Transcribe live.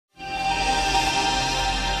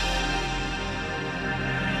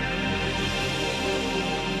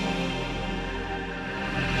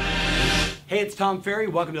Hey, it's Tom Ferry.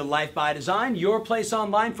 Welcome to Life by Design, your place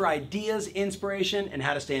online for ideas, inspiration, and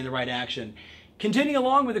how to stay in the right action. Continuing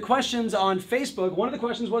along with the questions on Facebook, one of the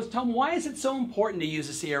questions was, Tom, why is it so important to use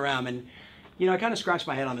a CRM? And, I kind of scratched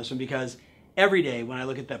my head on this one because every day when I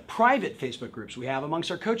look at the private Facebook groups we have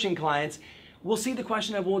amongst our coaching clients, we'll see the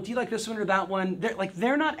question of, well, do you like this one or that one?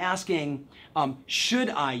 They're not asking, should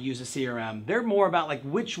I use a CRM? They're more about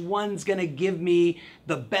which one's gonna give me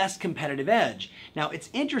the best competitive edge. Now,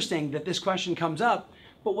 it's interesting that this question comes up,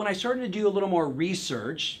 but when I started to do a little more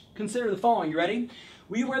research, consider the following, you ready?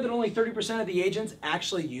 Were you aware that only 30% of the agents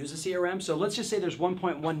actually use a CRM? So let's just say there's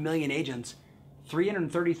 1.1 million agents,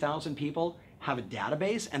 330,000 people have a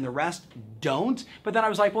database and the rest don't. But then I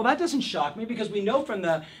was like, well, that doesn't shock me because we know from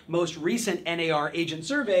the most recent NAR agent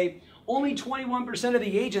survey, only 21% of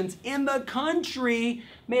the agents in the country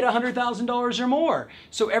made $100,000 or more.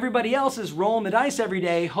 So everybody else is rolling the dice every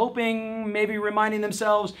day, hoping, maybe reminding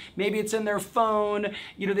themselves, maybe it's in their phone,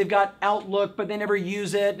 they've got Outlook, but they never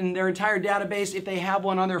use it, and their entire database, if they have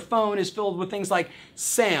one on their phone, is filled with things like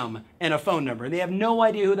Sam and a phone number. They have no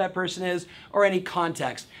idea who that person is or any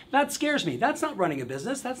context. That scares me. That's not running a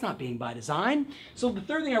business. That's not being by design. So the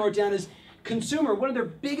third thing I wrote down is consumer, one of their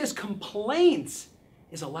biggest complaints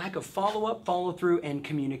is a lack of follow-up, follow-through, and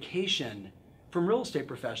communication from real estate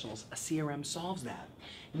professionals. A CRM solves that.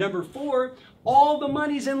 Number 4, all the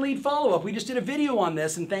money's in lead follow-up. We just did a video on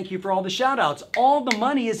this, and thank you for all the shout-outs. All the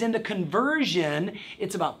money is in the conversion.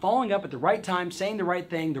 It's about following up at the right time, saying the right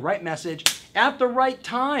thing, the right message, at the right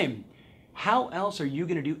time. How else are you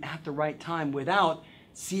gonna do at the right time without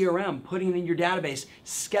CRM, putting it in your database,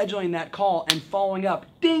 scheduling that call, and following up?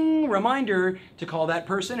 Ding! Reminder to call that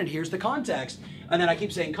person, and here's the context. And then I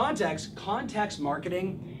keep saying context. Context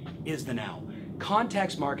marketing is the now.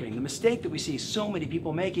 Context marketing. The mistake that we see so many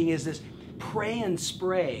people making is this pray and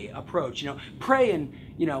spray approach. Pray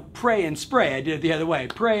and spray. I did it the other way.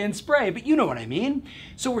 Pray and spray, but you know what I mean.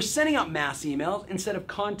 So we're sending out mass emails instead of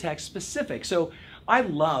context specific. So I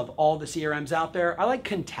love all the CRMs out there. I like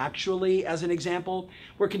Contactually as an example,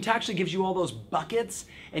 where Contactually gives you all those buckets,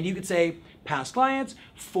 and you could say past clients,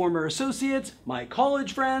 former associates, my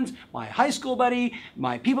college friends, my high school buddy,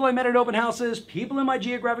 my people I met at open houses, people in my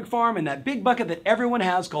geographic farm, and that big bucket that everyone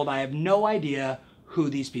has called I have no idea who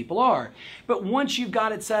these people are. But once you've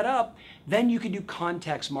got it set up, then you can do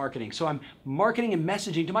context marketing. So I'm marketing and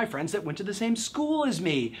messaging to my friends that went to the same school as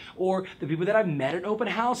me, or the people that I've met at open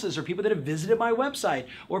houses, or people that have visited my website,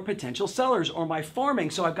 or potential sellers, or my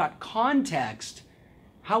farming. So I've got context.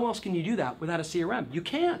 How else can you do that without a CRM? You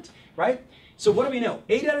can't, right? So what do we know?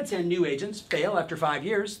 8 out of 10 new agents fail after 5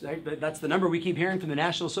 years. That's the number we keep hearing from the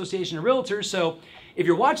National Association of Realtors. So if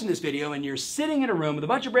you're watching this video and you're sitting in a room with a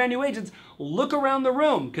bunch of brand new agents, look around the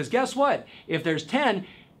room, because guess what? If there's 10,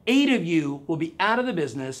 8 of you will be out of the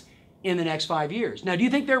business in the next 5 years. Now, do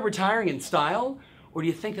you think they're retiring in style? Or do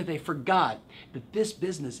you think that they forgot that this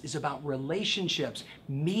business is about relationships,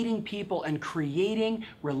 meeting people and creating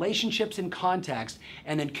relationships and contacts,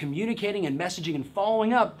 and then communicating and messaging and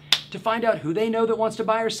following up to find out who they know that wants to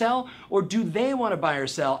buy or sell, or do they want to buy or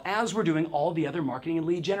sell, as we're doing all the other marketing and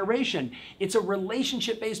lead generation? It's a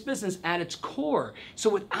relationship-based business at its core. So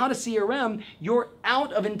without a CRM, you're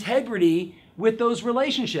out of integrity with those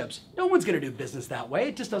relationships. No one's going to do business that way.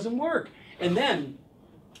 It just doesn't work. And then,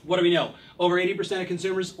 what do we know? Over 80% of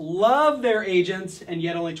consumers love their agents, and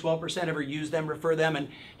yet only 12% ever use them, refer them, and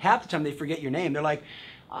half the time they forget your name. They're like,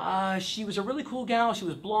 she was a really cool gal, she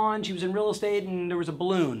was blonde, she was in real estate, and there was a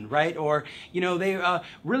balloon, right? Or, they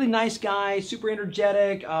really nice guy, super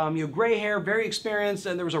energetic, gray hair, very experienced,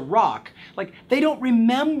 and there was a rock. They don't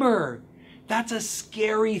remember. That's a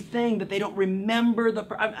scary thing, that they don't remember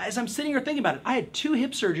as I'm sitting here thinking about it, I had 2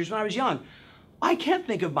 hip surgeries when I was young. I can't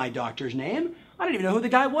think of my doctor's name. I didn't even know who the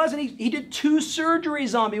guy was, and he did 2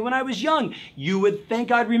 surgeries on me when I was young. You would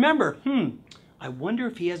think I'd remember. I wonder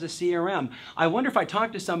if he has a CRM. I wonder if I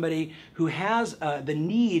talk to somebody who has the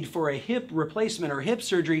need for a hip replacement or hip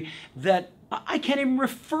surgery that I can't even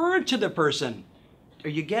refer to the person. Are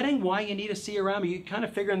you getting why you need a CRM? Are you kind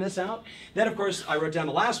of figuring this out? Then, of course, I wrote down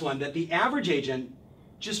the last one, that the average agent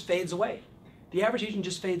just fades away. The average agent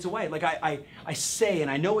just fades away. I say, and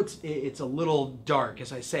I know it's a little dark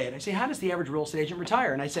as I say it, I say, how does the average real estate agent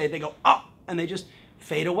retire? And I say, they go, oh, and they just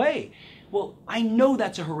fade away. Well, I know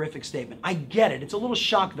that's a horrific statement. I get it. It's a little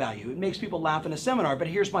shock value. It makes people laugh in a seminar, but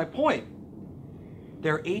here's my point.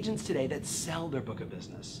 There are agents today that sell their book of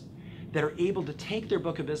business, that are able to take their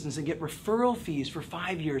book of business and get referral fees for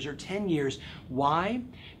 5 years or 10 years. Why?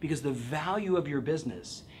 Because the value of your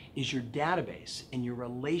business is your database and your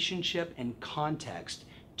relationship and context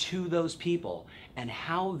to those people and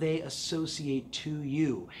how they associate to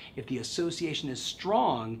you. If the association is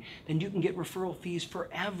strong, then you can get referral fees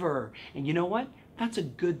forever. And you know what? That's a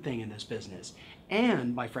good thing in this business.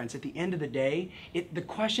 And my friends, at the end of the day, the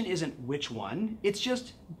question isn't which one, it's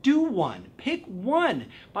just do one. Pick one.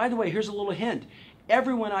 By the way, here's a little hint.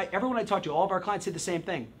 Everyone I talk to, all of our clients say the same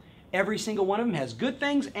thing. Every single one of them has good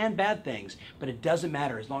things and bad things, but it doesn't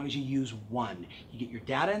matter as long as you use one. You get your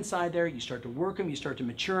data inside there, you start to work them, you start to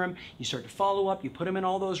mature them, you start to follow up, you put them in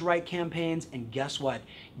all those right campaigns, and guess what?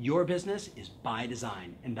 Your business is by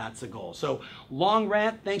design, and that's the goal. So, long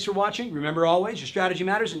rant, thanks for watching. Remember always, your strategy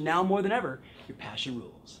matters, and now more than ever, your passion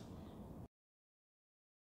rules.